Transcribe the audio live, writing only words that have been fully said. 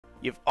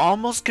You've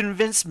almost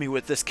convinced me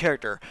with this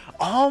character.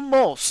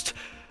 Almost,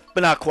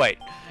 but not quite.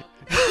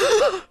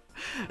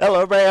 Hello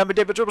everybody, I'm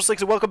David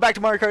 666 and welcome back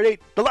to Mario Kart 8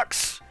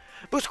 Deluxe!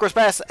 Boost Course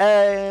Pass,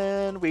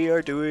 and we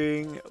are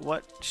doing...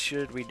 what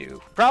should we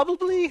do?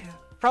 Probably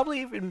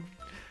even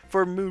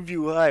for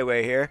Moonview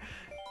Highway here.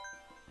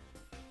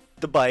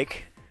 The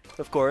bike,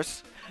 of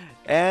course.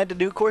 And the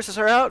new courses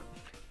are out.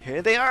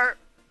 Here they are.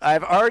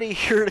 I've already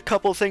heard a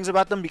couple things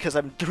about them because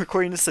I'm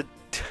recording this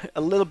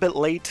a little bit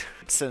late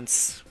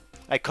since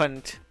I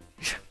couldn't.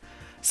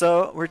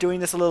 So we're doing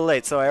this a little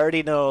late, so I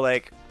already know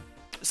like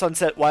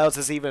Sunset Wilds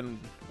is even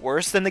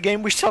worse than the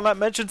game we shall not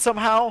mention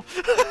somehow.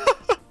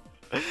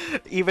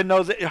 Even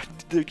though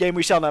the game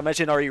we shall not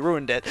mention already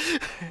ruined it.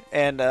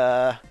 And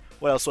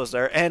what else was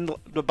there? And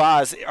the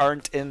bars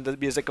aren't in the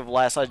music of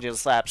Los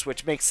Angeles Laps,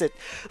 which makes it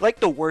like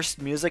the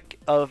worst music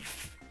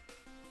of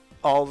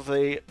all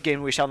the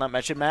game we shall not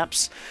mention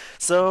maps.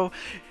 So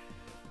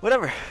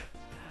whatever.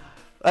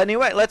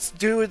 Anyway, let's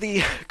do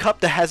the cup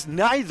that has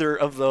neither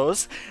of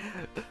those.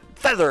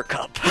 Feather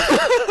Cup.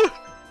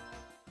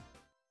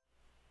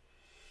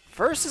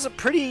 First is a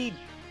pretty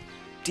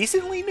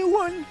decently new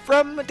one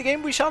from the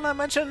game we shall not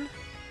mention.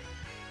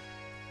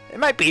 It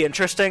might be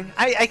interesting.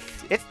 I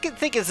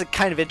think it's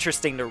kind of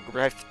interesting to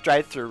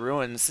drive through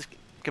ruins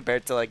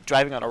compared to like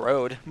driving on a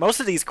road. Most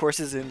of these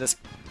courses in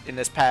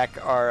this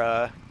pack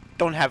are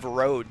don't have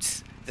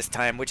roads this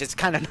time, which is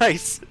kind of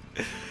nice.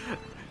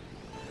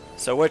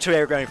 So which way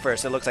are we going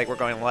first? It looks like we're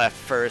going left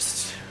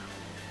first.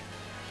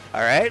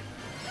 Alright.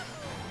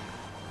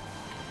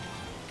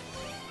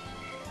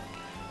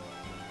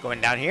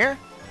 Going down here.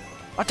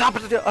 On top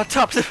of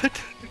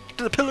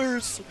the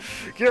pillars.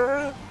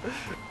 Yeah.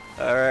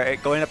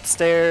 Alright, going up the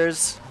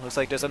stairs. Looks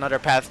like there's another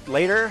path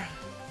later.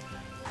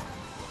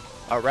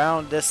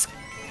 Around this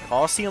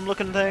Coliseum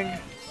looking thing.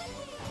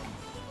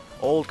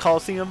 Old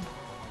Coliseum.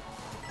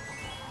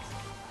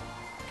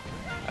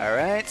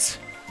 Alright.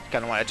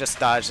 Kinda wanna just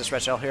dodge this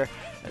red shell here.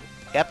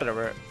 Yep, and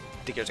over.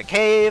 I think there's a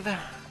cave.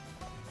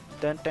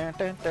 Dun, dun,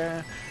 dun,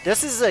 dun.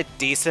 This is a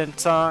decent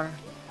song.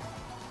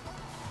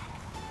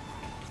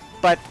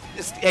 But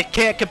it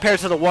can't compare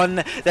to the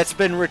one that's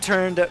been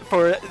returned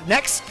for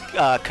next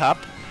cup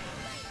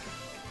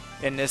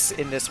in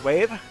this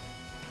wave.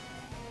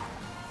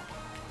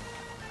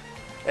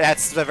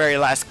 That's the very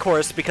last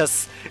course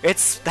because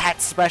it's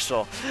that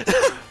special.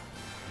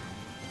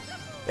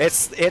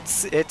 It's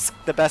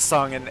the best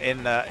song in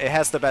it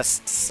has the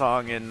best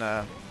song in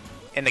the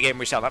game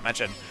we shall not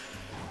mention.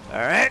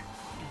 All right.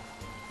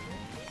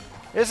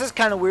 This is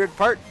kind of weird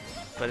part,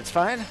 but it's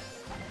fine.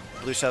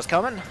 Blue shell's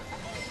coming.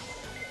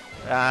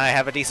 I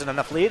have a decent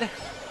enough lead.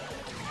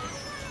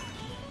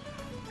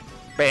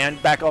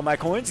 Band back all my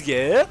coins.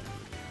 Yeah.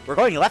 We're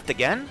going left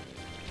again.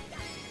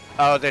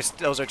 Oh,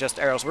 those are just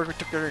arrows. We're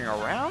turning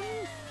around?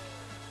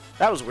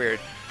 That was weird.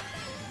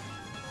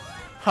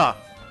 Huh.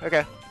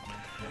 Okay.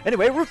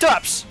 Anyway,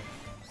 rooftops!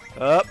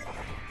 Up.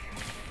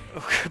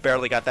 Oh,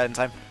 barely got that in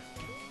time.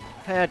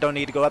 Don't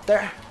need to go up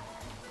there.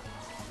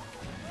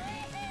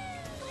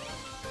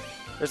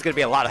 There's going to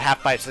be a lot of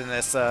half pipes in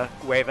this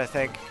wave, I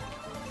think.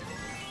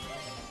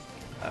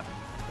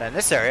 In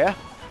this area.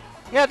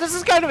 Yeah, this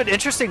is kind of an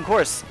interesting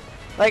course.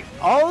 Like,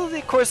 all of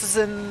the courses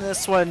in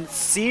this one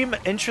seem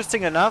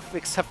interesting enough,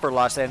 except for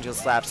Los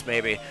Angeles Laps,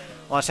 maybe.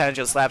 Los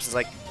Angeles Laps is,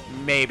 like,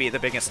 maybe the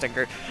biggest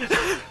stinker.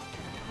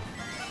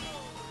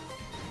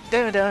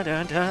 Dun, dun,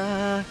 dun,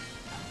 dun.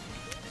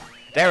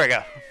 There we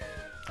go.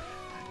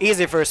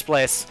 Easy first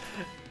place.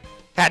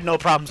 Had no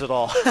problems at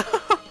all.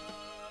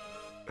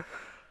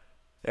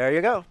 There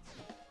you go.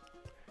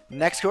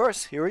 Next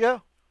course. Here we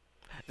go.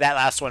 That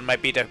last one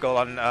might be difficult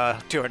on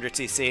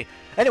 200cc.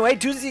 Anyway,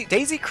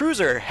 Daisy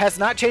Cruiser has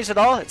not changed at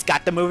all. It's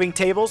got the moving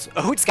tables.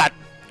 Oh, it's got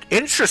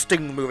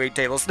interesting moving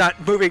tables.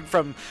 Not moving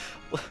from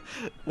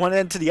one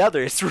end to the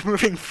other. It's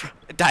moving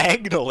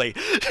diagonally.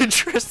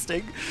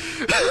 Interesting.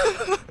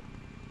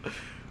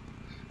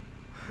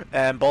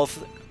 And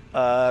both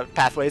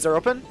pathways are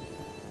open.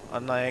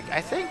 Unlike, I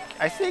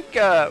think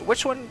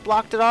which one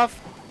blocked it off?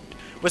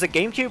 Was it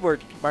GameCube or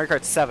Mario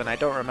Kart 7? I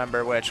don't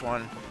remember which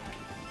one.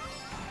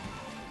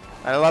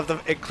 I love the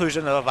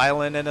inclusion of a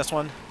violin in this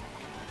one.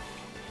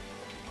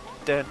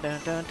 Dun, dun,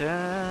 dun,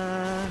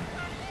 dun.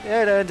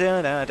 Dun, dun,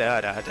 dun, dun,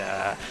 dun,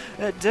 dun.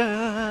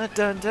 Dun,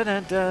 dun,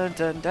 dun, dun, dun,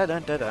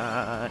 dun,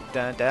 dun,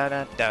 dun,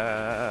 dun,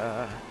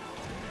 dun,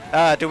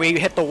 dun. Do we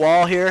hit the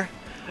wall here?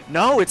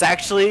 No, it's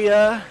actually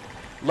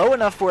low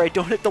enough where I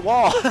don't hit the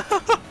wall.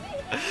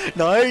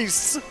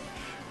 Nice.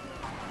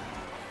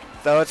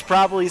 Though it's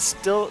probably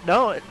still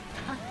no.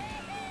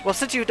 Well,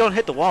 since you don't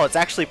hit the wall, it's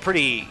actually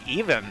pretty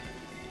even.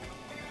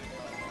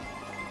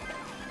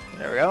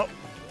 There we go.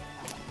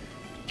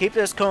 Keep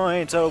this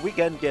coin so we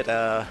can get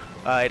a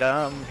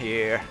item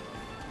here.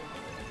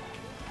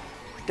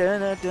 Da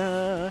da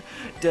da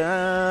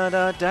da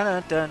da da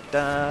da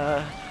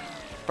da.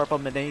 Purple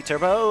mini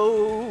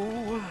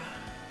turbo.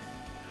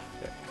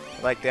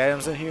 Like the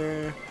items in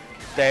here.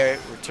 They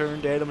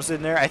returned items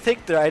in there. I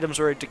think the items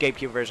were in the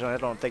GameCube version. I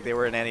don't think they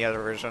were in any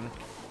other version.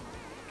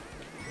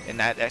 in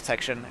that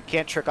section.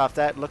 Can't trick off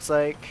that, looks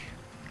like.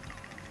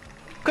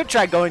 Could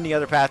try going the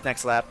other path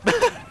next lap.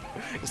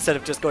 Instead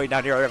of just going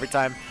down here every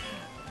time.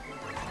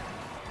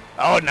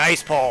 Oh,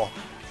 nice pull.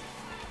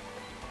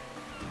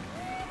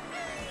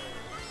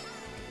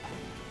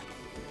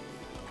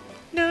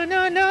 No,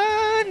 no,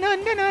 no, no,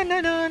 no, no,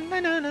 no, no,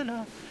 no, no,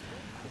 no.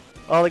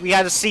 Oh, like we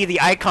had to see the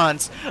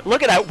icons.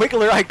 Look at that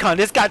Wiggler icon.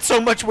 It's got so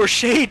much more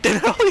shade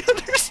than all the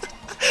others.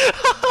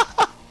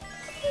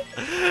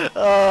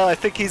 Oh, I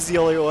think he's the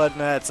only one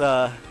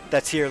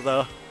that's here,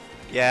 though.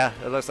 Yeah,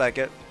 it looks like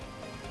it.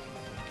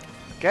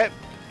 Okay.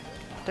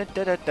 Da,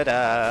 da, da, da,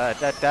 da,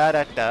 da, da,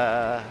 da,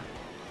 da.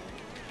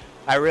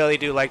 I really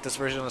do like this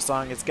version of the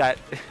song. It's got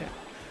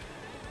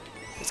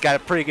a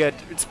pretty good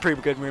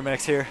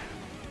remix here.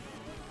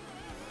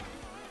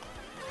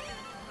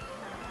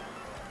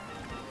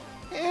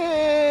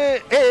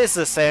 It is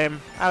the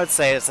same. I would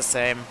say it's the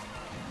same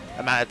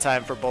amount of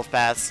time for both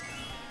paths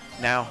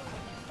now.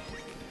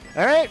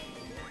 Alright.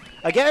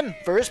 Again,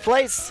 first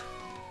place.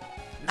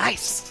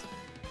 Nice.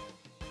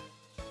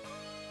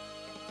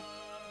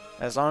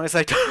 As long as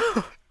I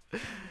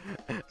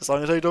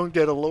don't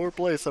get a lower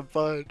place, I'm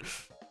fine.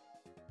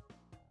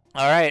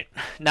 Alright,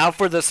 now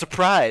for the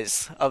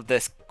surprise of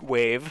this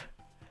wave.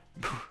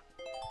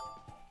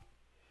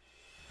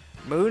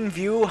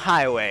 Moonview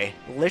Highway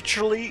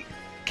literally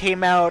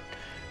came out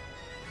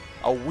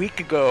a week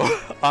ago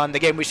on the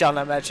game we shall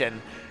not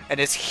mention, and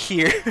is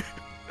here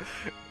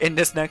in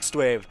this next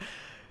wave.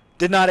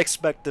 Did not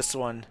expect this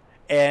one,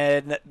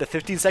 and the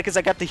 15 seconds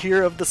I got to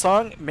hear of the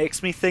song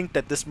makes me think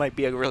that this might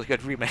be a really good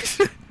remix.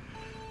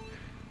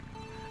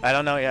 I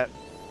don't know yet.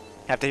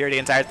 Have to hear the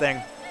entire thing.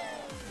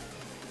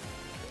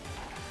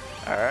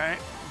 Alright.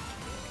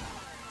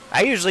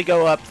 I usually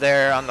go up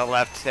there on the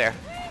left there.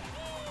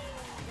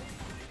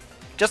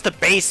 Just the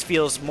bass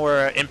feels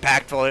more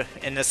impactful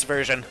in this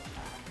version.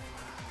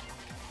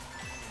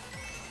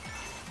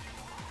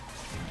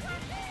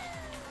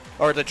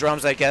 Or the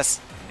drums, I guess,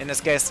 in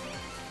this case.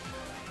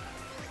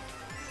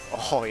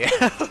 Oh, yeah.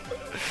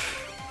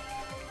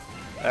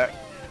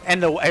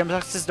 And the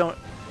MXs don't...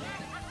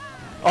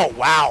 Oh,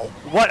 wow.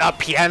 What a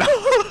piano.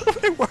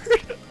 My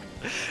word.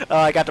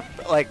 I got the,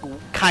 like,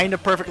 kind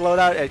of perfect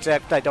loadout,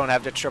 except I don't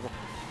have the triple.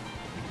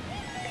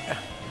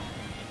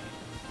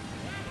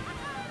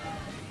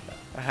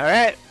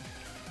 Alright.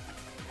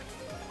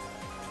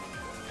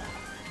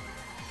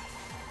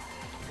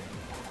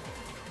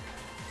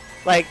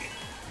 Like,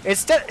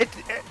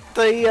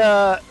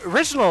 the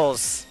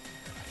originals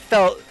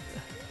felt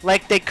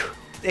like they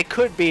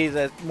could be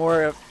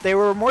they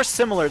were more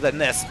similar than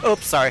this.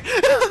 Oops, sorry.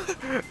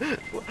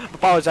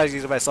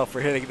 Apologizing to myself for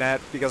hitting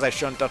that because I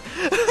shouldn't have.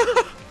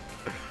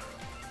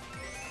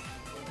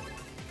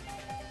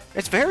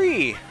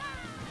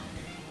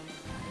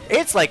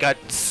 It's like a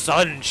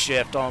sudden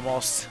shift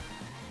almost.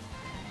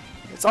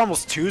 It's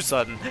almost too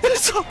sudden.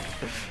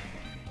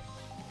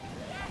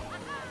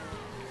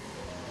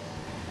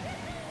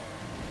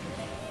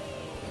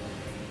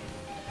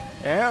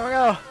 There we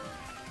go.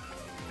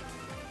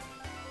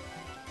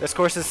 This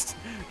course is...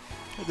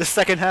 The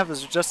second half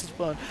is just as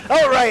fun.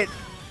 Alright!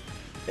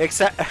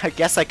 Except, I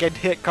guess I can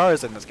hit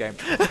cars in this game.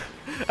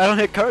 I don't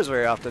hit cars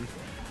very often.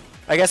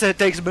 I guess it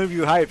takes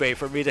Moonview Highway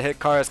for me to hit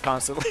cars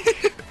constantly.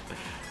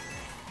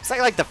 It's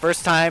like the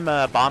first time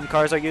bomb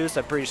cars are used,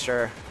 I'm pretty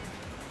sure.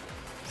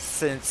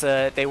 Since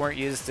they weren't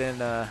used in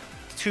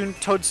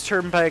Toad's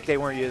Turnpike, they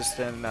weren't used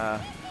in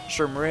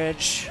Sherm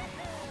Ridge.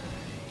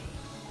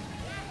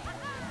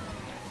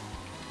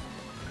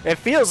 It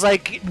feels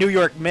like New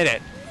York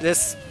Minute,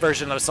 this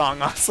version of the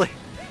song, honestly.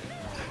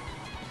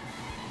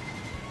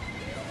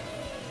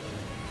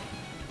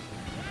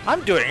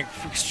 I'm doing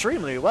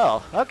extremely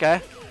well.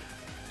 Okay.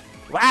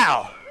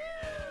 Wow.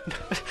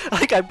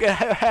 Like I'm gonna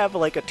have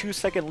like a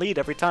 2-second lead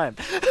every time.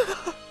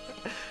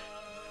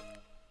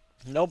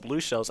 No blue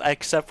shells,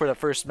 except for the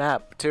first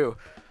map too.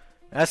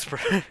 That's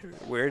pretty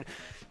weird.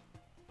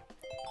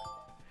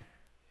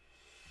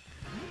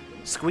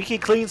 Squeaky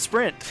clean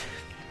sprint.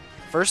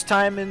 First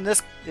time in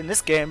this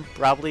game,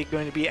 probably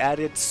going to be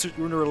added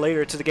sooner or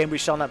later to the game we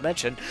shall not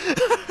mention.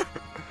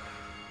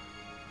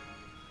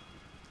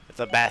 It's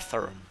a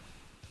bathroom.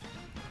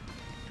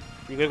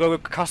 You're gonna go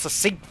across the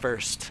sink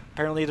first.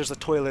 Apparently there's a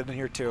toilet in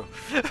here too.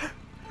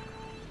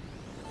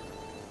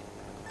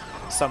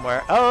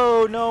 Somewhere.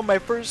 Oh no, my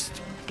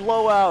first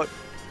blowout.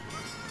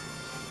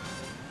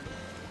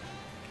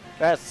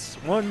 That's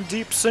one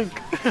deep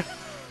sink.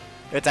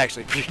 It's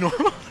actually pretty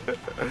normal.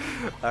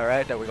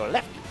 Alright, now we go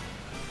left.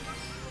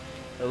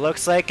 It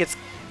looks like it's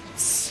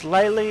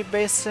slightly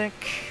basic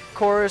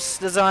course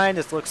design.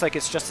 It looks like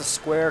it's just a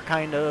square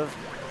kind of...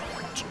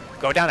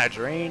 Go down a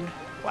drain.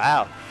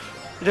 Wow.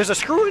 There's a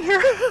screw in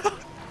here?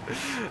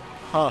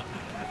 Huh.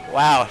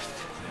 Wow.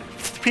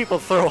 People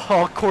throw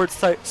all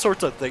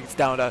sorts of things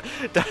down a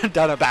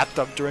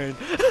bathtub drain.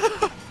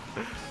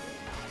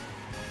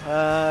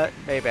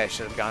 Maybe I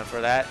should have gone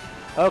for that.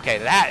 Okay,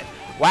 that.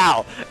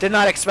 Wow. Did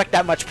not expect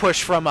that much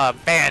push from a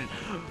fan.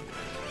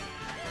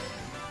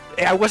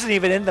 I wasn't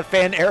even in the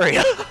fan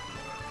area.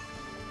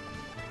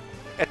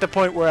 at the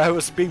point where I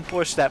was being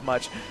pushed that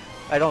much.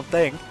 I don't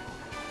think.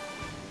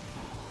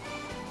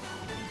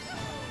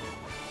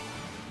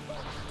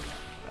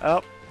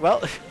 Oh,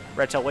 well,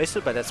 red tail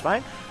wasted, but that's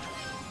fine.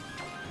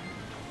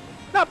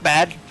 Not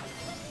bad.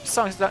 The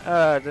song's not,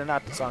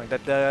 not the song.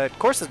 The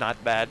course is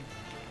not bad.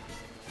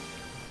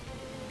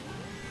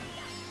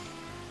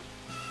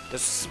 The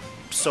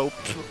soap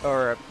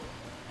or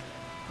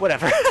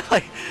whatever,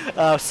 like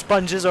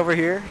sponges over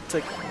here. It's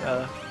like,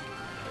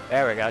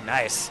 there we go.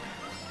 Nice.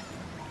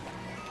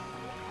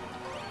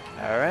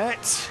 All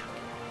right.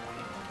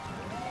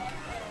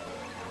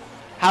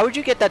 How would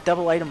you get that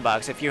double item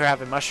box if you're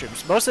having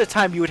mushrooms? Most of the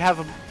time, you would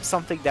have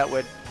something that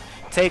would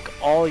take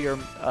all your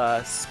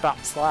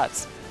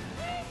slots.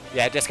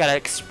 Yeah, just gotta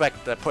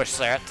expect the push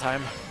there at the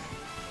time.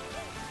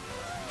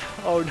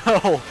 Oh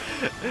no!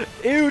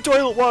 Ew,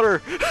 toilet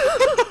water!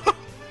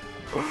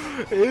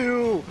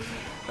 Ew!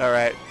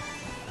 Alright.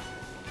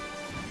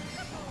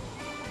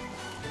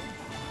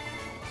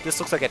 This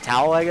looks like a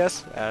towel, I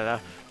guess? I don't know.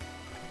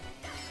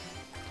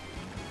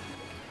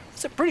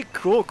 It's a pretty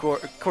cool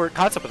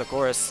concept of the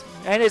chorus.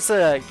 And it's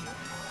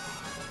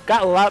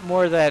got a lot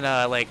more than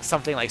like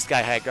something like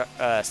Sky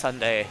High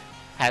Sunday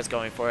has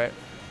going for it.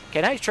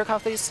 Can I trick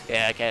off these?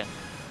 Yeah, I can.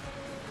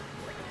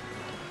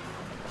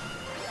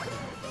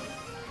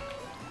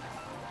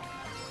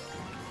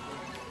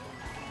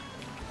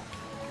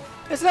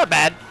 It's not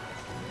bad.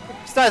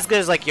 It's not as good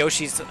as like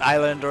Yoshi's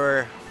Island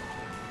or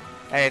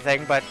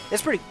anything, but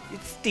it's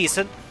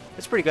decent.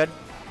 It's pretty good.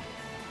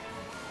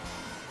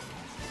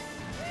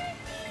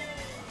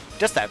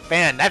 Just that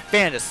fan. That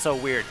fan is so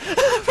weird.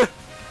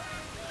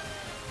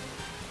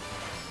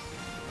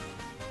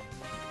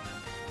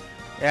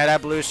 Yeah,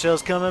 that blue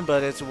shell's coming,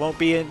 but it won't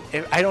be in.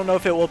 I don't know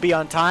if it will be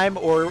on time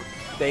or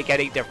make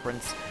any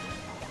difference.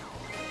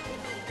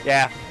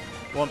 Yeah,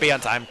 won't be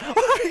on time.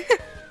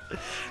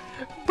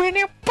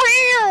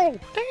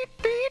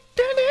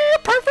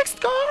 Perfect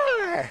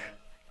score!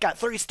 Got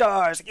 3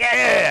 stars.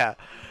 Yeah!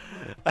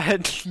 I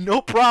had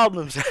no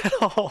problems at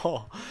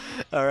all.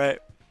 Alright.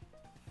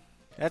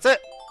 That's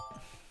it.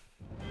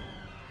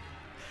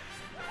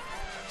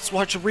 Let's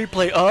watch a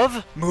replay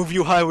of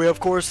Moonview Highway, of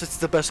course. It's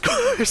the best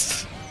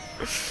course.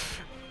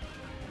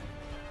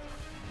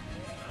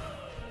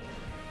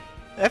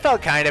 It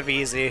felt kind of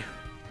easy,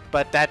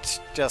 but that's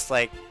just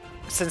like,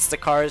 since the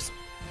cars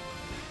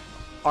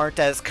aren't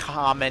as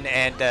common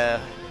and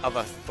of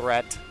a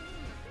threat.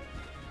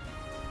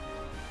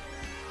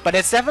 But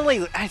it's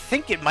definitely, I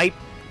think it might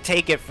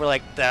take it for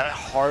like the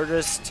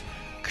hardest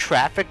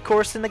traffic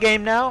course in the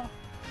game now.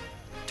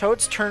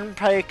 Toad's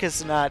Turnpike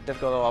is not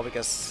difficult at all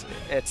because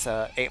it's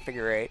a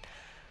 8-figure 8.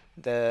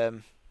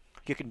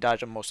 You can dodge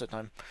them most of the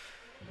time.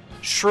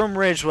 Shroom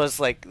Ridge was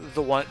like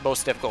the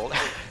most difficult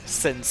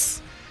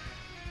since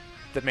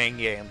the main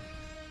game.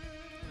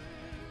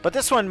 But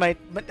this one might,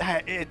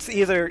 it's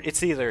either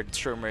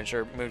Shroom Ridge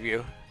or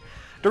Moonview.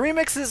 The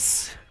remix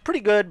is pretty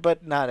good,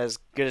 but not as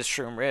good as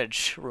Shroom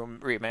Ridge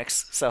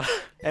remix. So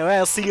anyway,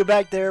 I'll see you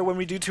back there when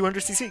we do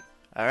 200cc.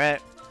 All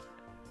right,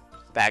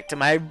 back to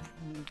my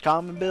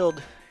common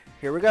build.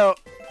 Here we go,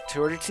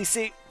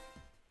 200cc.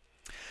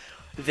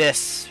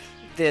 This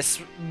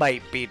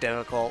might be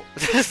difficult.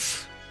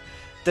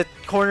 The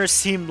corners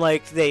seem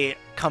like they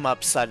come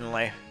up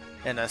suddenly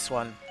in this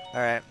one.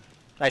 All right.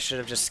 I should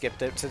have just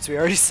skipped it since we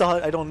already saw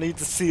it. I don't need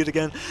to see it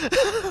again.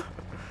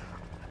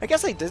 I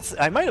guess I did.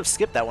 I might have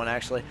skipped that one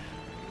actually.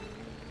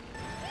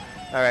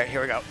 All right,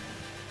 here we go.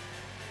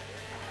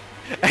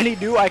 Any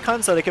new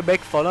icons that I can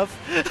make fun of,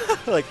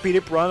 like Beat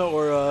It Run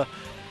or oh,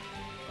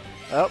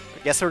 I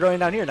guess we're going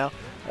down here now.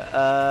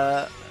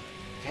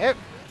 Okay.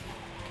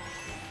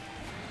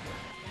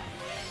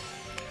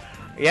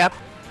 Yep.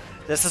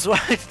 This is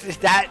what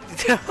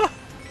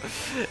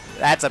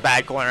that's a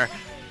bad corner.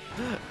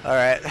 All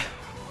right.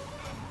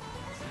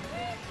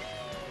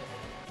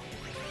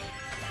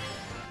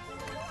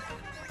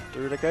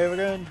 Through the cave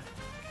again.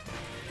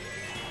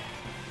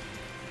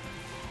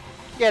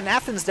 Yeah, and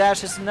Athens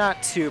Dash is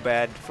not too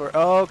bad for.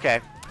 Oh,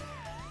 okay.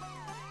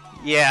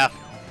 Yeah,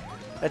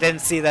 I didn't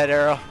see that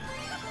arrow.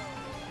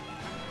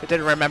 I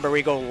didn't remember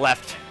we go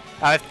left.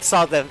 I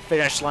saw the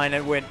finish line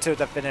and went to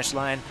the finish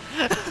line.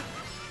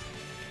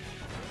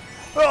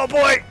 Oh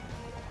boy!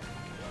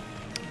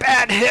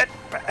 Bad hit!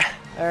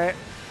 Alright.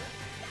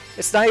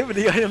 It's not even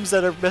the items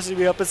that are messing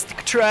me up, it's the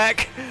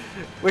track!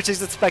 Which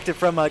is expected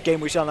from a game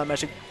we shall not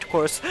mention, of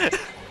course.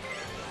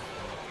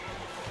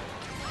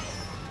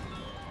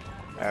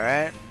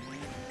 Alright.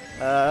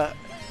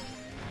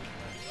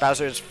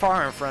 Bowser is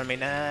far in front of me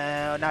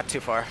now. Not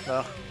too far,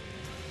 though.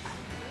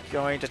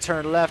 Going to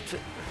turn left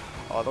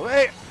all the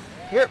way.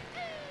 Here.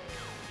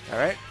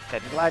 Alright.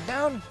 Head and glide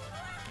down.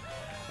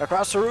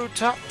 Across the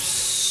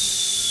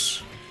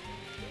rooftops.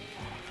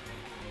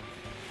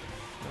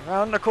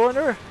 Around the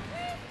corner.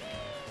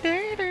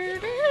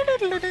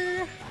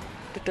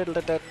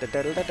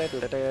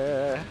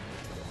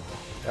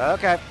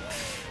 Okay.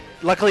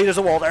 Luckily there's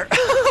a wall there.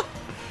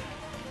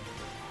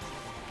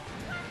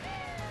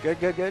 Good,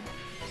 good, good.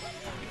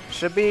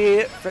 Should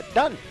be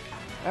done.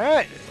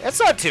 Alright. That's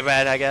not too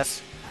bad, I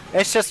guess.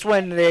 It's just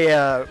when they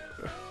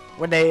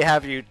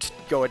have you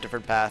go a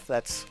different path.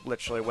 That's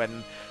literally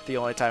when the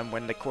only time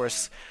when the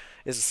course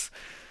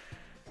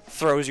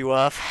throws you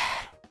off.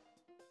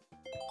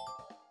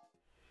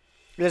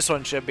 This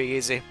one should be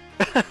easy.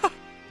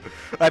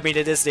 I mean,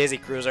 it is Daisy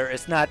Cruiser.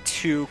 It's not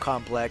too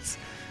complex.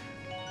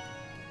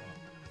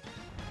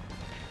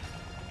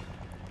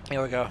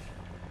 Here we go.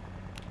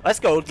 Let's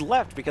go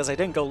left because I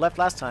didn't go left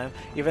last time,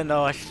 even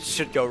though I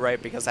should go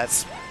right because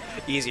that's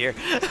easier.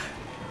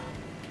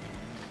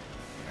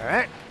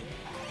 Alright.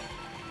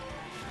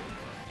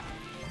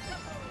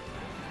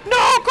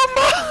 No, come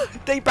on!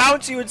 They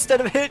bounce you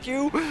instead of hit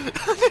you!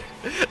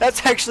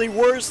 That's actually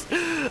worse.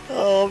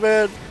 Oh,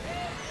 man.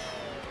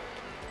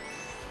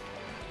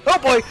 Oh,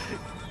 boy!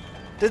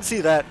 Didn't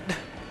see that.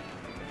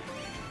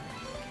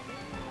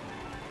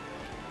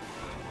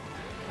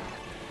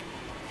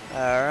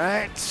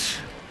 Alright.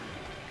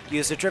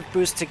 Use the drift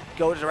boost to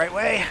go the right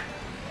way.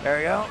 There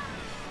we go.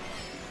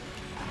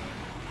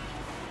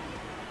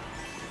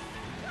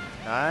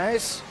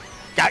 Nice.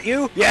 Got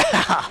you?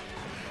 Yeah!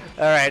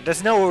 Alright,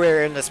 there's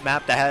nowhere in this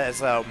map that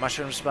has a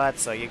mushroom spot,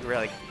 so you can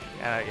really...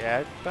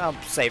 yeah, I'll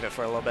save it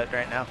for a little bit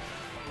right now.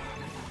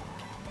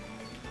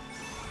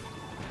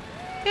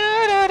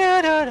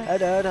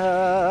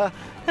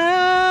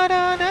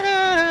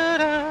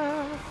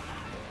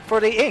 For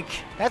the ink.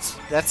 That's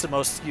the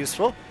most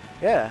useful.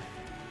 Yeah.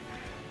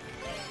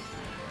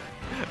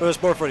 It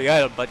was more for the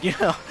item, but you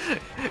know,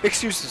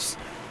 excuses.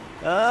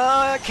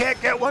 I can't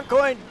get 1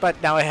 coin,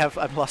 but now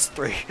I've lost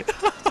 3.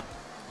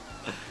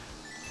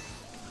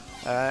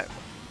 Alright.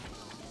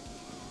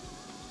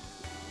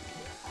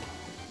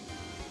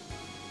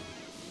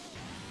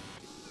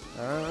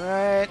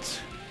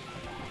 Alright.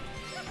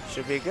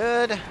 Should be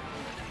good.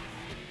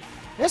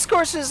 This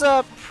course is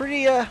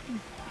pretty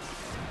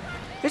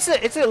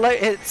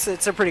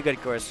it's a pretty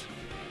good course.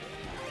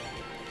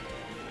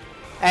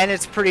 And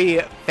it's pretty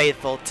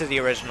faithful to the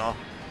original,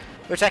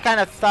 which I kind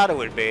of thought it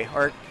would be,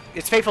 or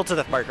it's faithful to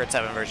the Mario Kart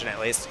 7 version at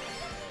least.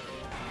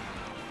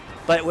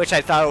 But which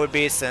I thought it would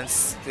be,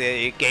 since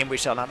the game we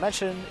shall not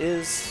mention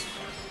it's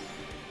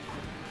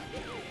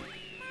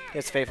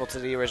faithful to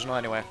the original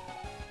anyway.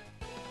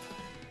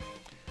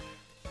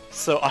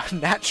 So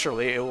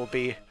naturally it will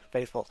be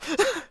faithful,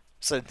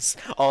 since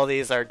all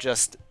these are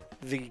just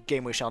the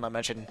game we shall not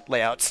mention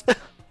layouts.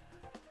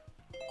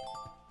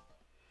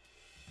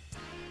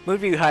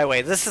 Moonview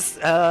Highway. This is,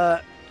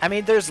 I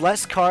mean, there's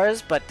less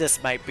cars, but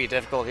this might be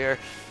difficult here.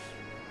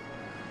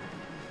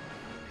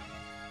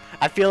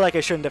 I feel like I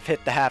shouldn't have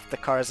hit the half the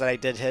cars that I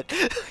did hit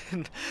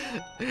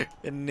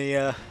in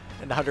the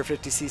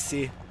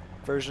 150cc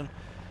version.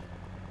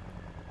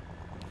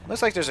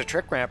 Looks like there's a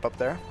trick ramp up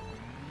there.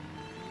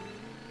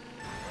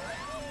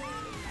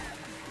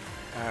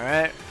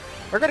 Alright.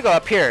 We're gonna go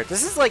up here.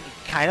 This is like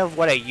kind of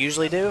what I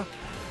usually do.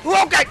 Ooh,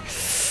 okay!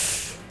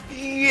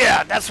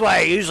 Yeah, that's why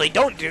I usually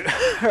don't do,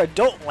 or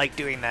don't like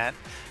doing that.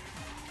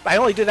 I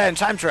only do that in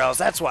time trials,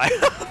 that's why.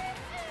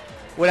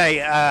 When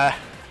I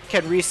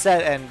can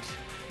reset and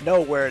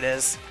know where it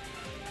is.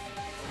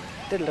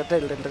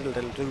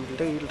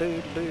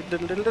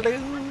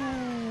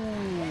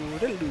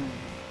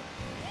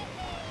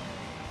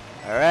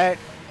 Alright.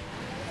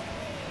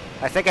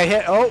 I think I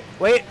hit, oh,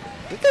 wait.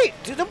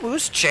 Did the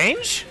boosts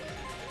change?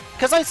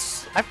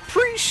 Because I'm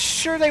pretty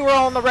sure they were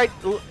all on the right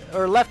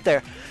or left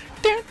there.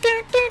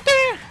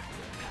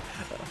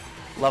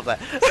 Love that.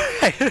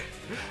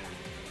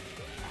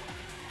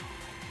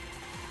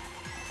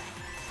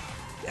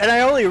 And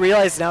I only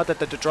realize now that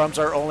the drums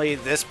are only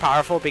this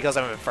powerful because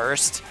I'm in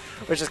first,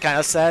 which is kind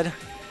of sad.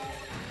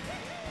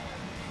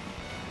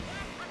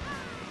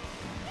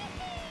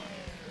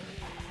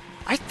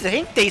 I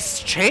think they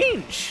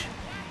change.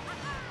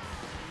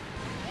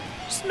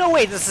 There's no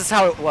way this is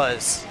how it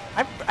was.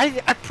 I'm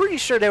pretty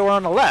sure they were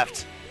on the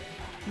left.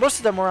 Most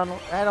of them were on.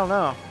 I don't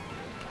know.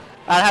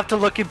 I'll have to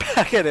look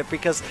back at it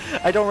because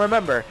I don't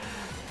remember.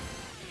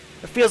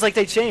 It feels like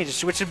they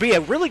changed, which would be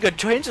a really good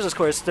change to this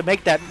course to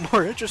make that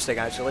more interesting,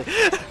 actually.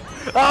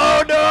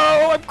 Oh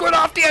no! I'm going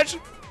off the edge!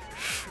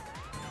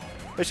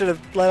 I should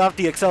have let off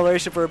the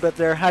acceleration for a bit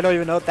there. I don't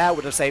even know if that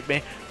would have saved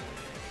me.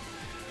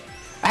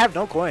 I have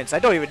no coins. I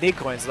don't even need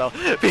coins, though,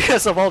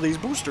 because of all these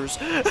boosters.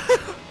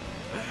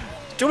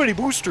 Too many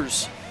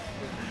boosters.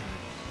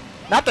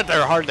 Not that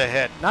they're hard to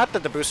hit. Not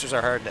that the boosters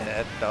are hard to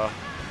hit, though.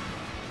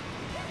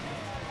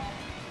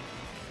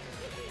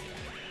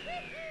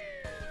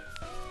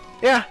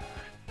 Yeah.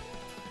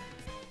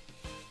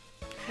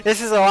 This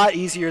is a lot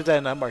easier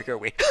than Mario Kart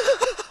Wii.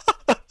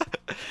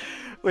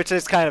 Which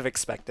is kind of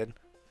expected.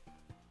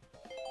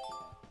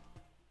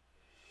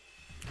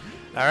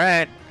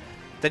 Alright.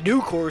 The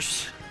new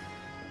course.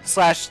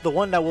 Slash the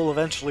one that will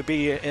eventually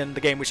be in the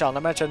game we shall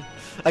not mention.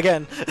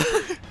 Again.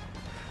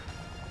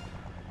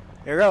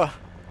 Here we go.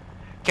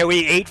 Can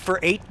we 8 for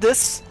 8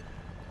 this?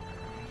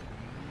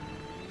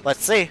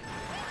 Let's see.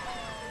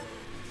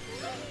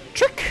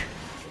 Trick!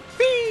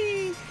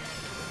 Whee!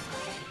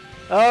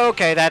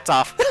 Okay, that's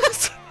off.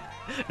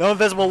 No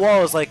invisible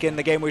walls like in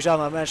the game we shall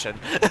not mention.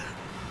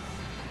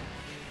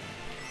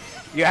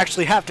 You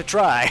actually have to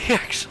try.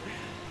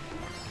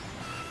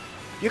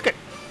 You could...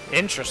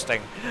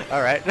 Interesting.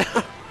 Alright.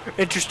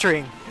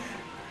 Interesting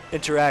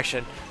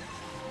interaction.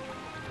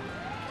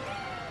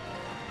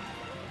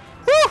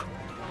 Woo!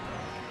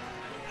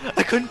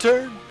 I couldn't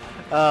turn.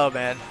 Oh,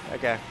 man.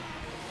 Okay.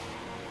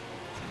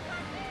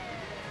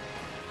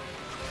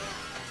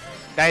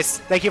 Nice.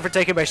 Thank you for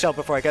taking my shell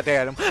before I got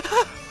the item.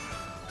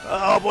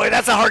 Oh, boy.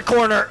 That's a hard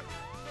corner.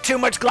 Too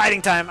much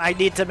gliding time. I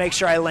need to make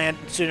sure I land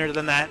sooner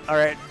than that.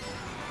 Alright.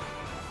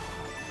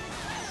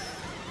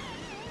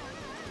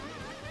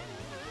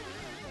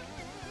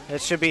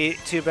 It should be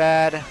too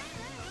bad.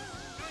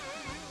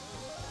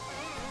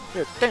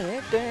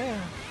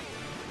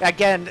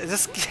 Again,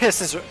 this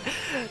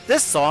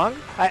song.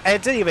 I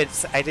didn't even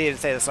say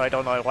this, so I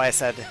don't know why I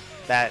said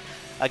that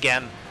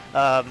again.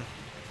 But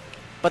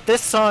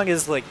this song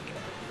is like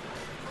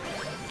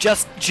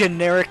just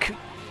generic,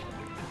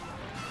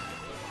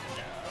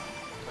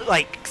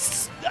 like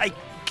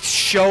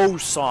show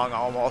song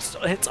almost.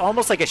 It's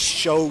almost like a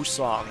show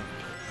song.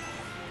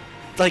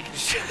 Like,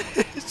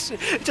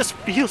 it just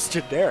feels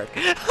generic.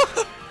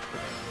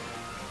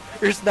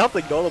 There's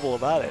nothing notable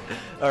about it.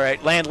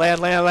 Alright, land,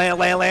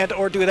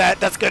 or do that.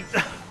 That's good.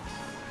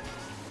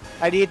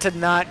 I need to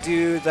not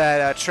do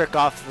that trick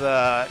off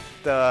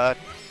the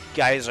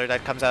geyser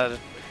that comes out of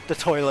the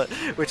toilet,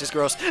 which is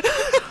gross.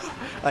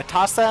 I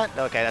toss that?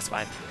 Okay, that's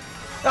fine.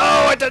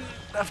 Oh, I did!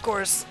 Of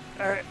course.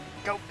 Alright,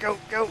 go.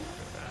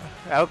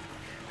 Oh,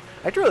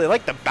 I really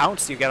like the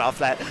bounce you get off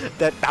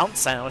that bounce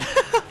sound.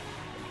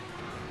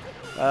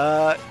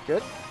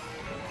 Good.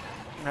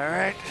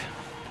 Alright.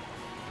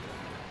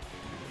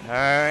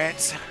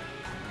 Alright.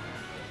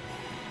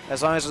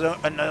 As long as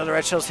none of the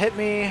red shells hit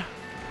me.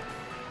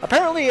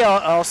 Apparently,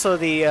 also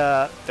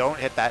the, don't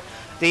hit that.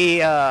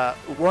 The,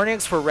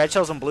 warnings for red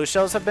shells and blue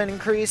shells have been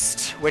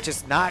increased, which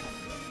is not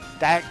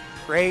that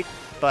great,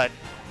 but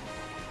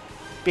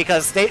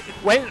because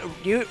when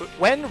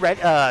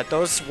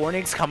those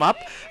warnings come up,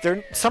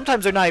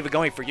 sometimes they're not even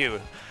going for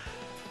you.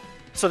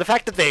 So the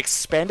fact that they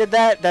expanded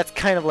that's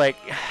kind of like,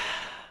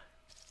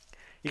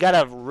 you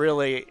gotta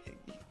really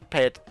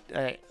pay it.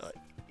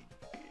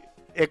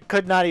 It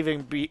could not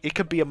even be. It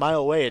could be a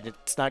mile away and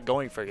it's not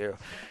going for you.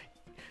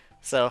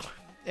 So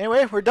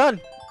anyway, we're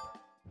done.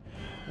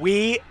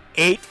 We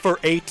 8 for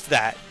 8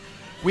 that.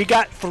 We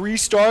got 3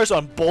 stars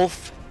on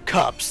both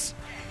cups.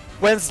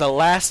 When's the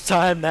last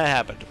time that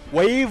happened?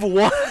 Wave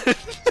 1.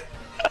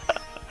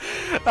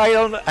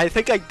 I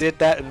think I did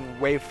that in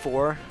wave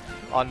 4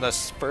 on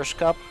this first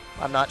cup.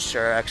 I'm not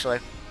sure, actually.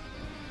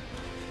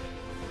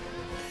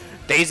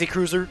 Daisy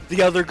Cruiser,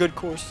 the other good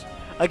course.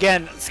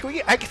 Again,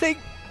 I think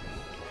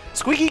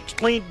Squeaky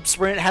Clean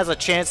Sprint has a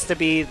chance to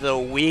be the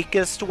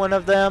weakest one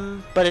of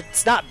them, but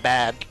it's not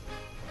bad.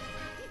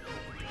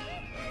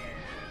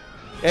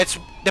 It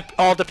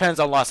all depends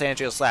on Los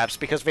Angeles laps,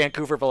 because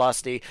Vancouver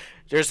Velocity,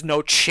 there's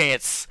no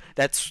chance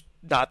that's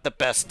not the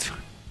best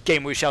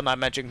Game We Shall Not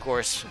Mention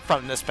course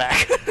from this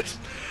pack.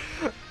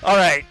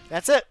 Alright,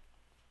 that's it.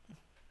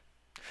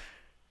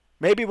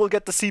 Maybe we'll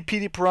get to see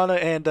Petey Piranha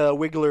and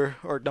Wiggler,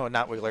 or no,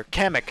 not Wiggler,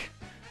 Kamek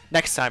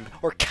next time,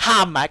 or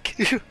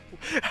Kamek,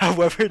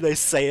 however they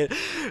say it.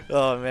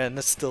 Oh man,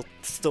 that's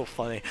still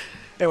funny.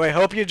 Anyway,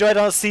 hope you enjoyed.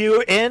 I'll see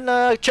you in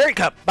Cherry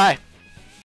Cup. Bye.